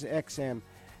Choices XM.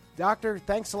 Doctor,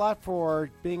 thanks a lot for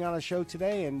being on the show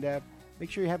today, and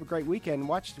make sure you have a great weekend.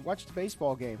 Watch the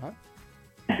baseball game, huh?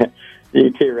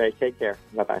 You too, Ray. Take care.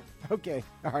 Bye-bye. Okay.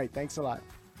 All right. Thanks a lot.